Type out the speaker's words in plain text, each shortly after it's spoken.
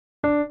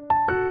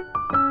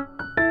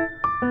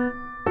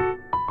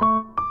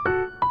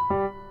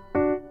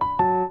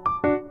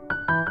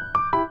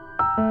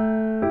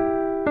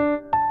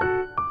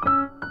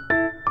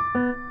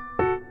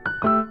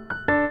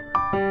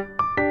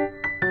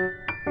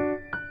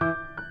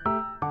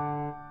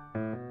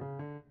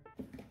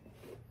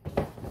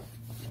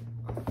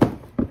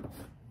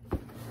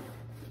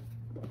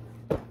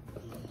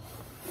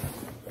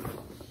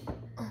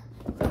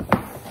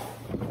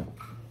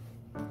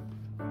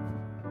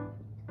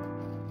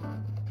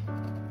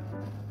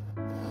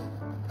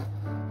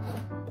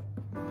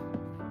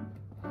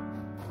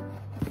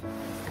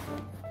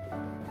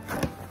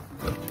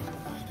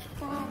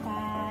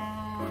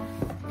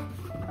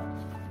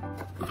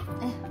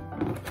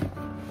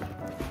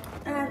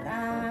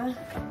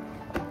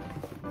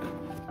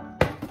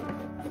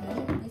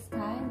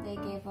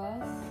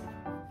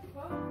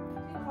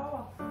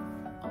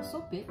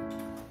big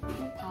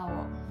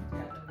tower.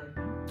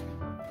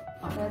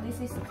 So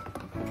this is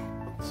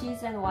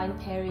cheese and wine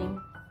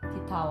pairing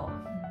tea towel.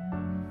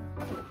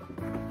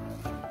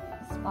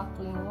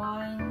 Sparkling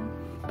wine,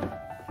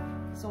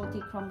 salty,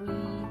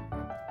 crumbly,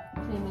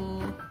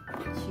 creamy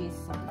cheese,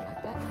 something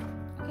like that.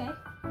 Okay.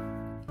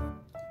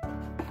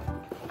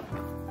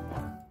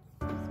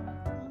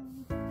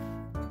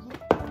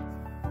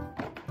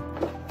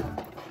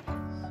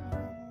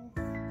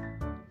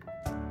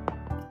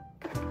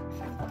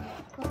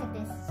 Look at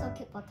this, so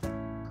cute bottle.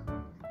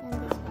 And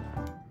this one.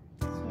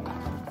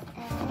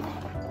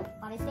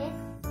 What is this?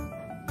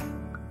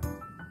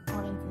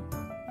 Orange.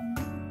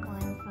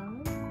 Wine from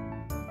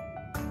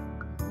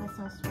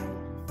Western Australia.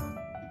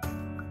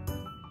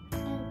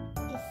 And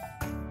it's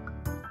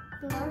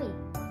blurry.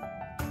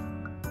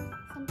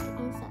 Something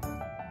inside.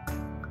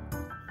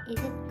 Is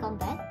it gone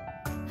bad?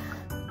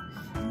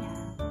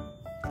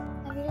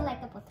 I really like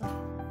the bottle.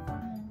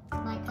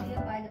 My I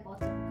didn't buy the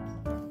bottle because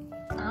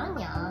of that.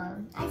 yeah.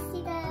 I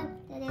see the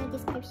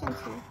description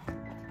too.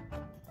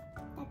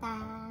 Ta-da!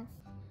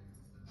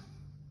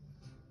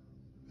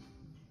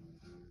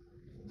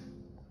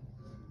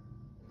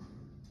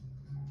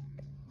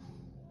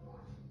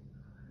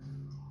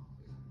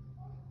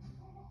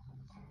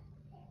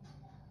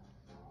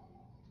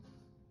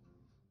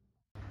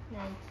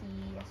 Nike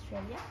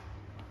Australia.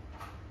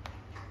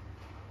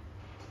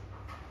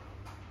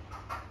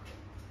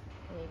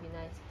 Maybe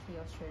Nike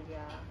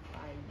Australia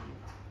by you.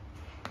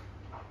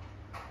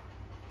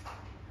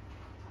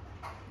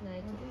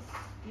 Nike.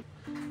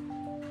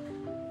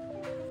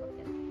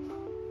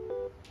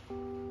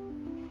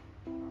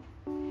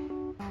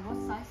 What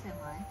size am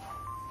I?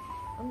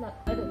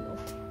 I don't know.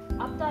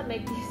 After I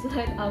make this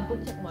line, I'll go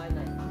check my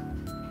Nike.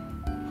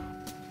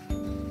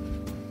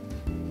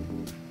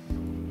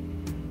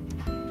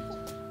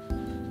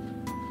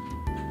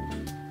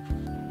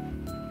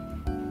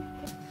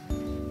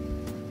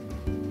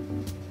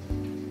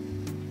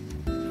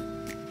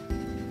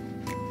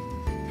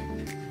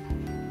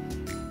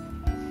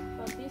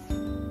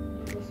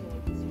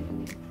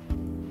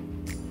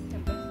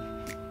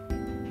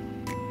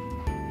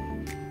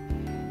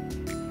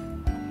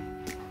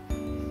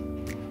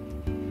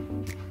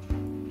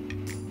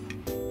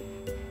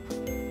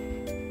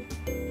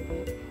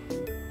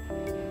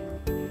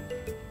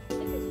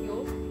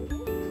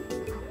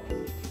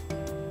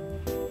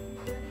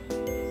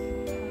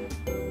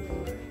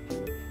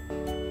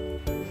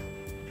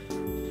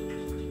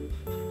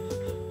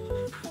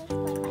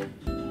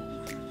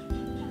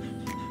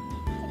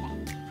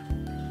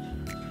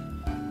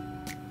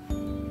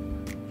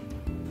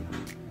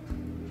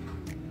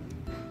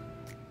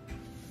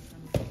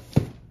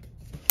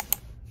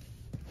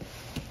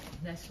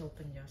 Let's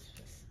open yours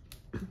first.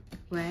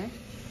 Where?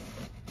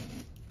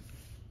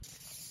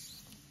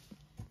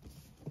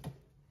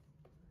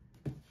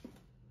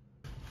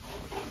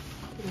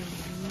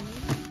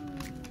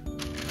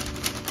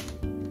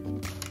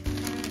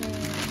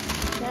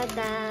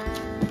 Ta-da!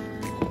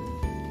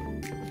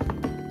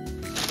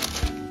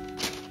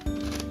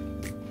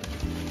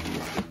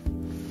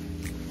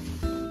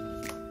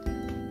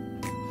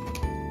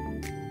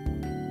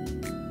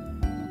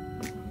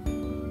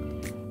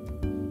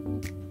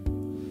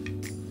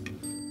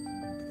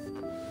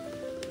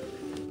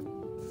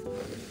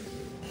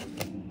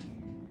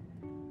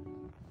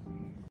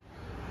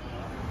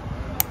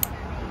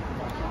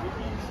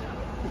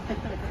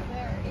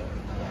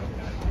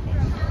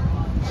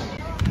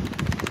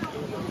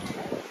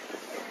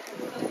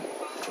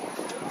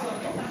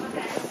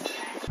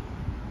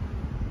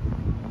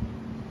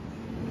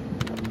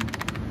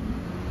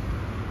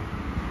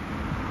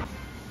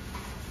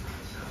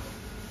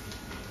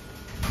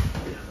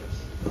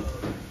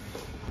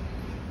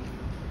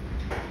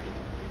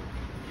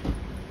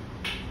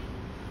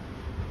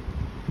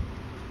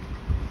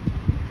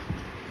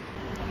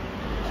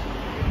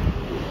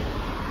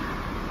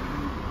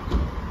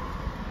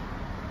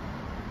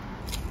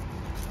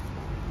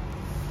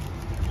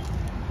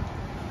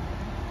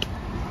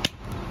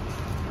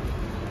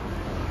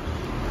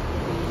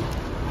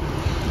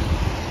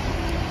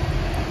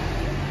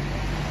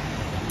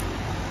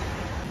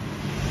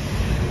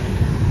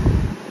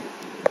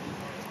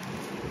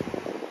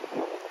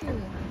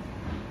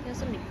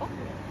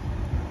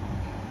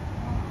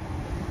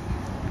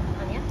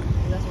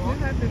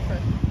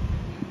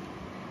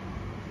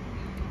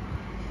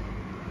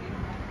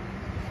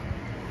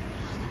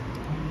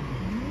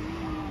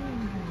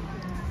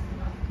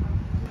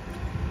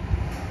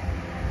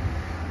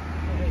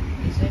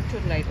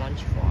 Like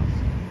lunch for us.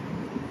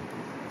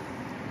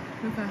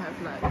 We can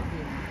have like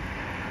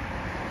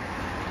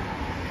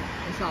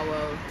it's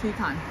our tea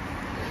time.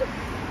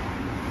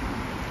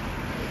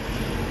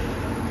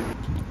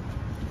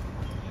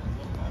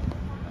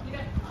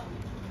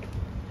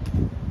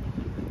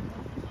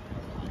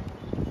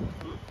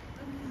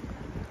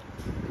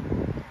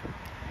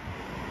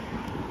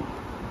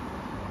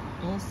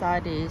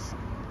 Inside is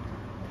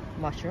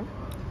mushroom,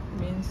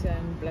 Beans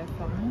and black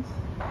pumpkins.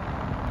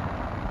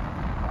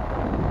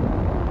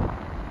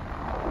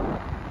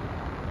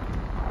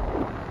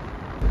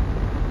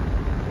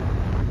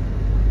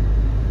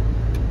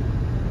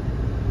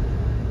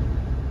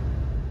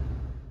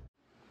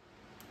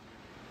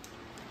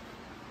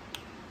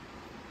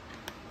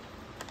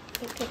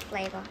 pick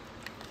flavor.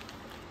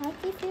 I'll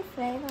give you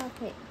flavor.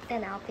 Okay,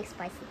 then I'll pick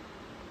spicy.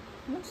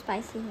 Not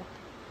spicy.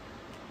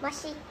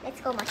 Mushy.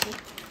 Let's go mushy.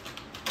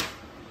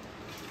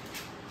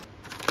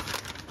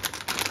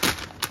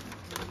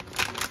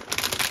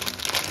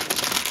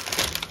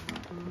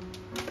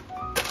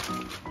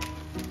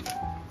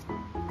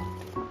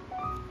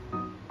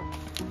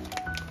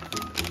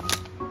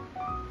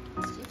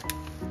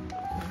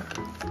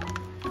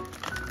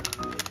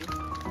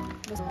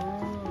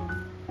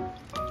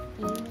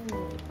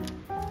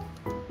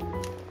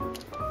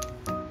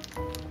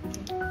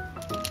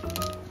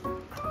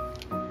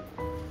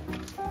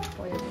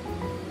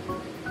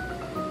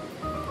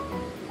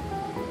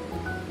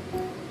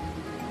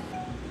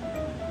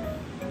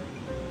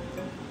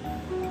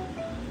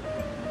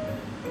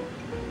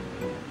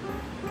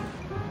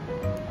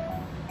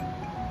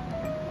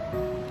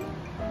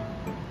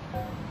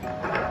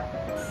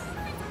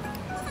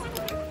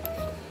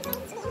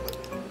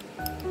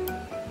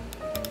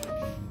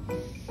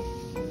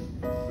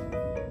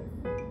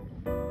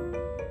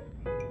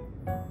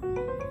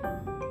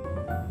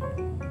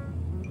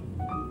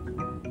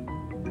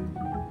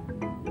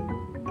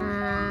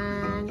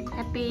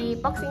 Happy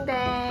Boxing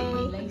Day!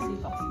 Lazy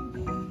Boxing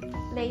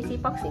Day. Lazy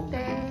Boxing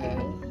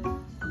Day!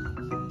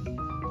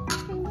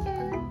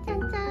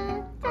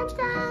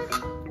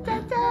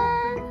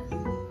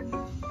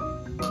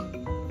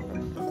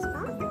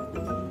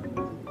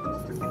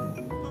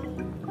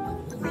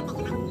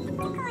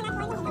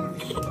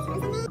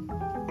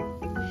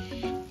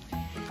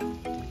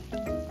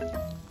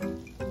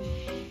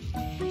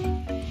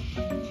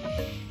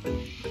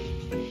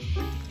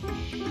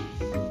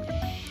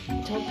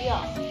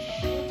 저기요,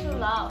 too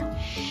loud.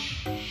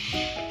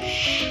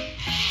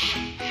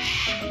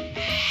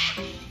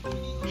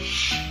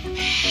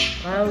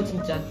 아유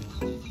진짜.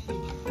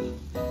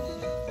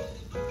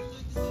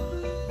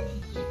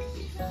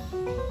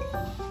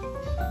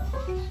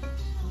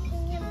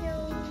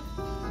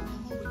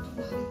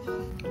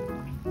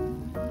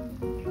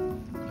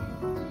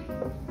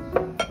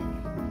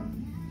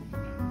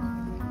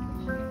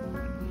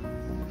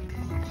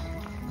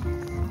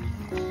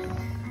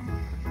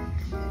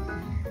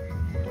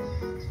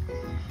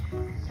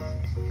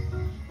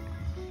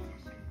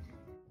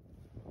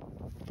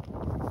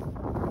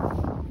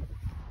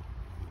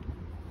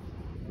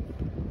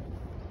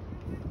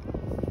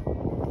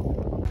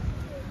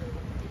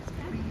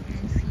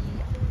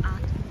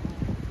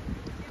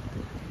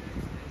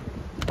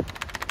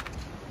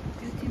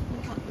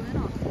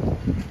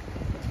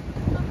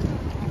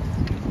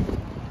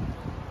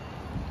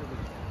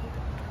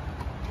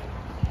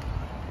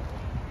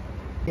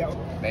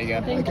 There you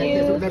go. Thank Okay,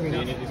 you. let me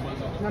know.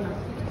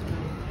 No.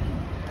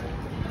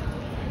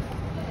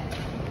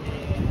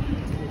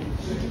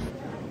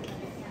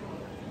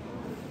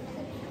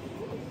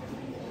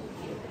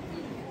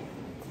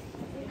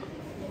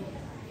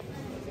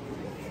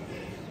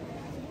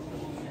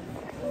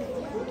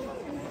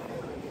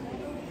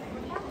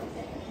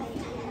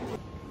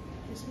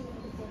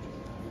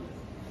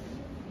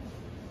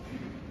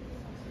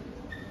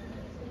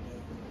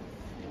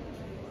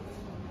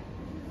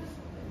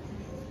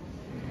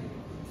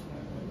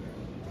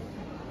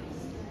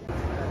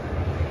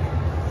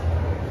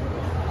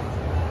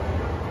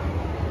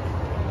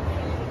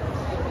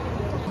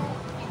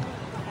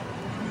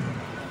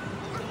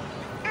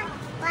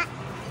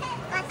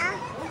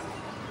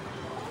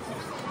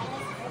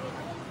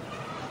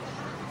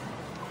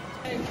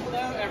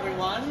 Hello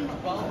everyone,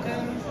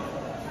 welcome.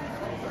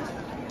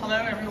 Hello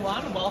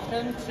everyone,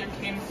 welcome to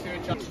Kim-Soo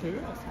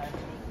 2.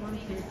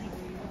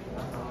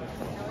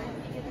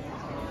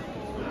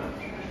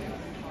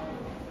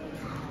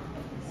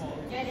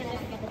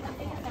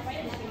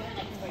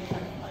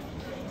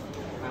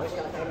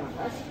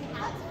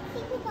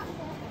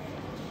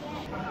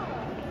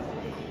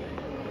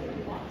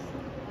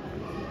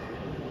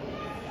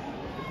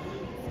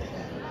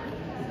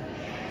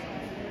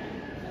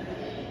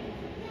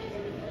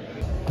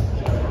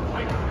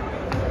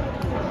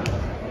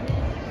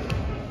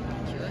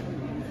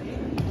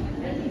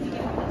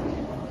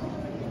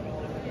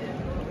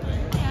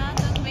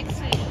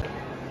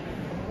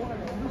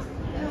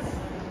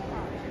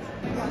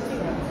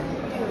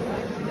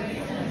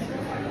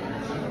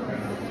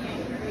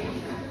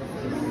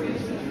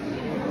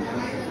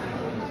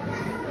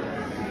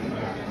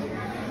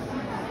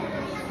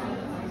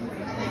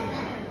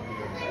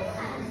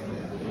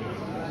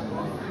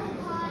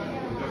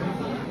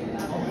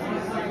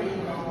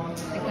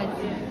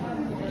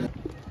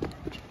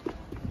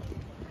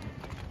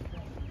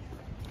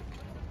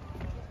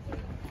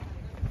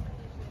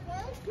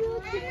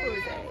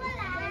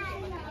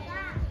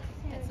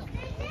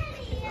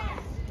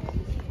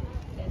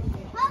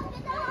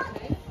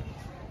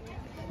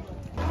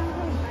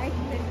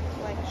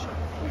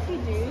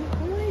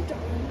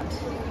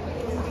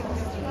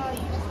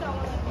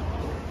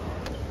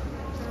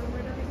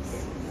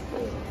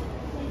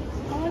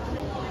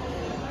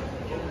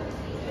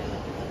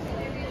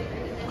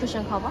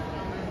 쿠션 커버?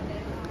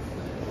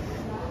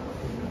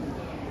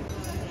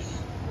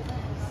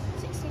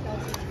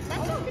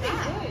 That's not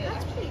bad.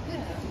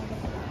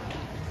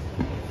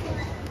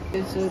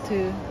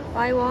 two.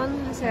 Buy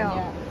one 하세요.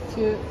 Yeah,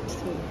 two.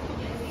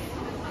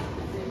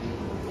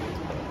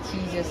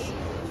 Jesus.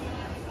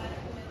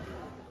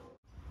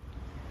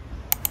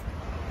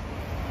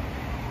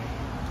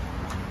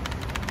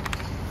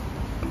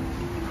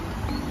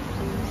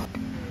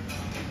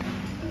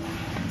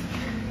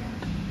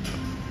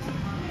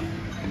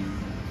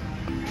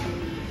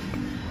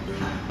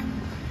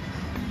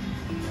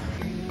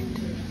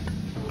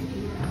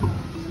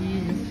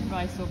 Jesus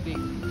Christ, so big.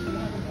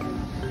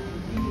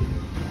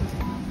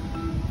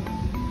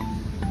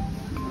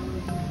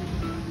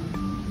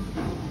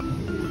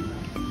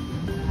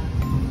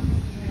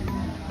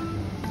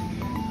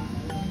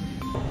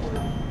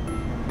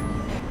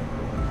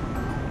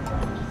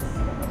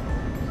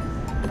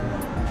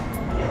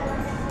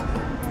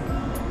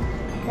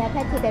 They're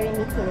pretty very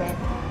meaty.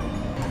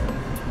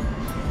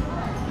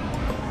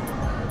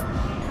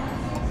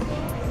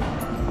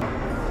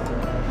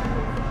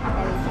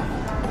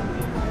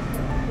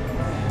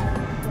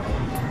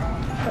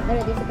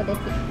 Already super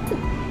tasty.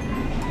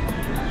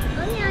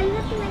 Oh yeah, you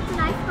have to make a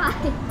nice pie.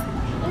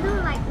 You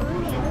don't like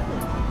only everything.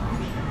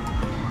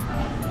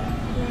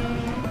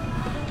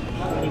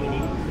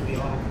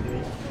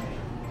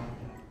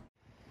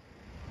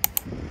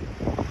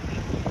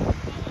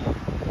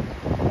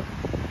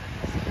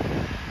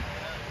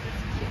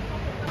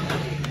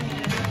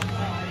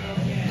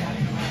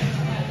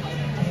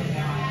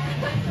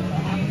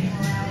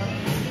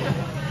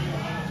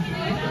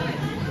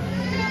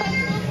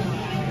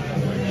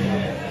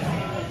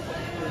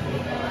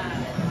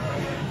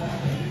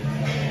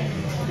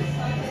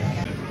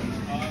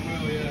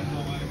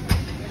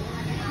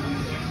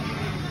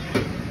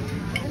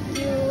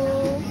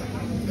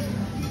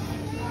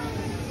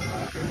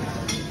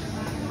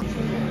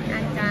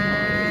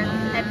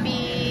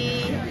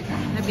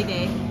 Happy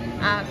day.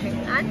 아, 오케이.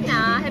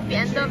 아니야. 해피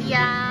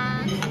엔드업이야.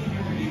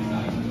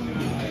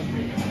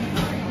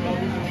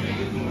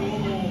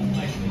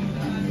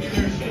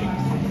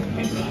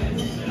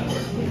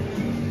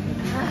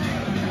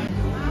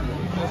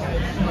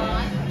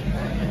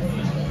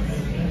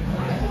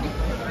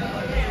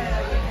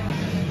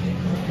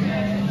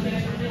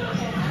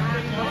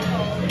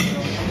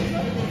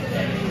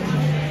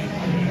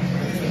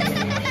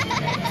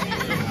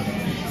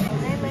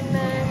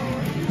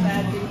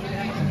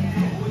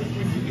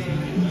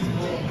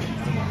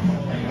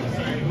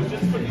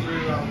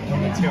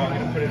 I'm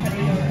gonna put it.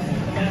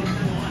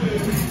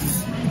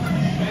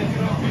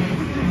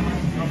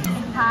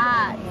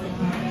 Hot.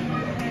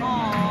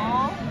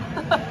 Aww.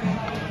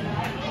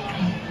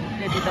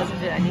 Maybe it doesn't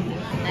do anything.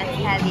 That's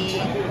heavy.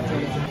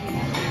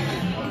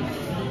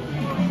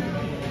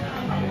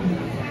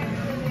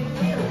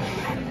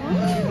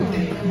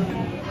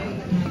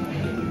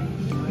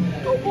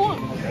 So good.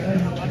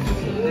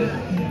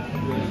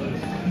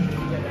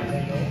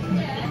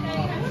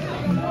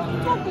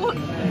 So good.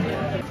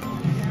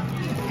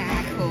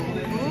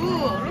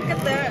 Ooh, look at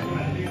that.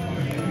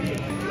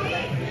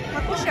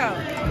 Makusha.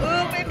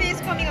 Oh, baby is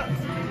coming up.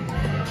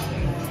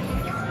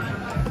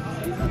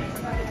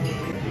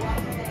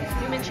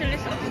 You mean chili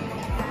sauce?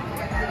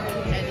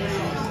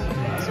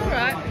 It's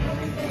alright.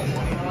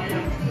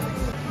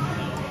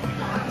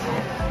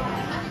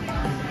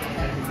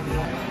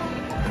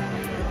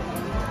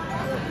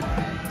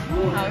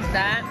 How's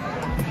that?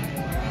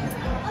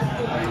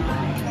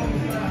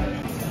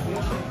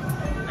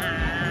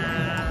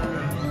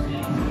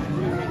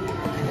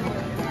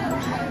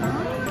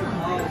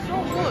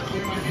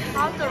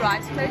 How's the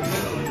rice taste?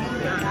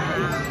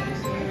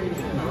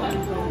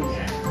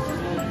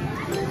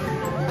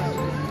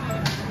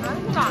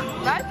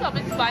 That's a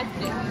bit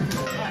spicy.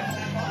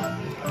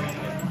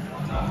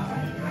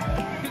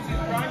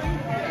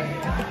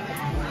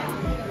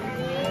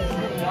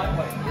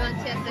 You want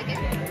to taste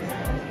again?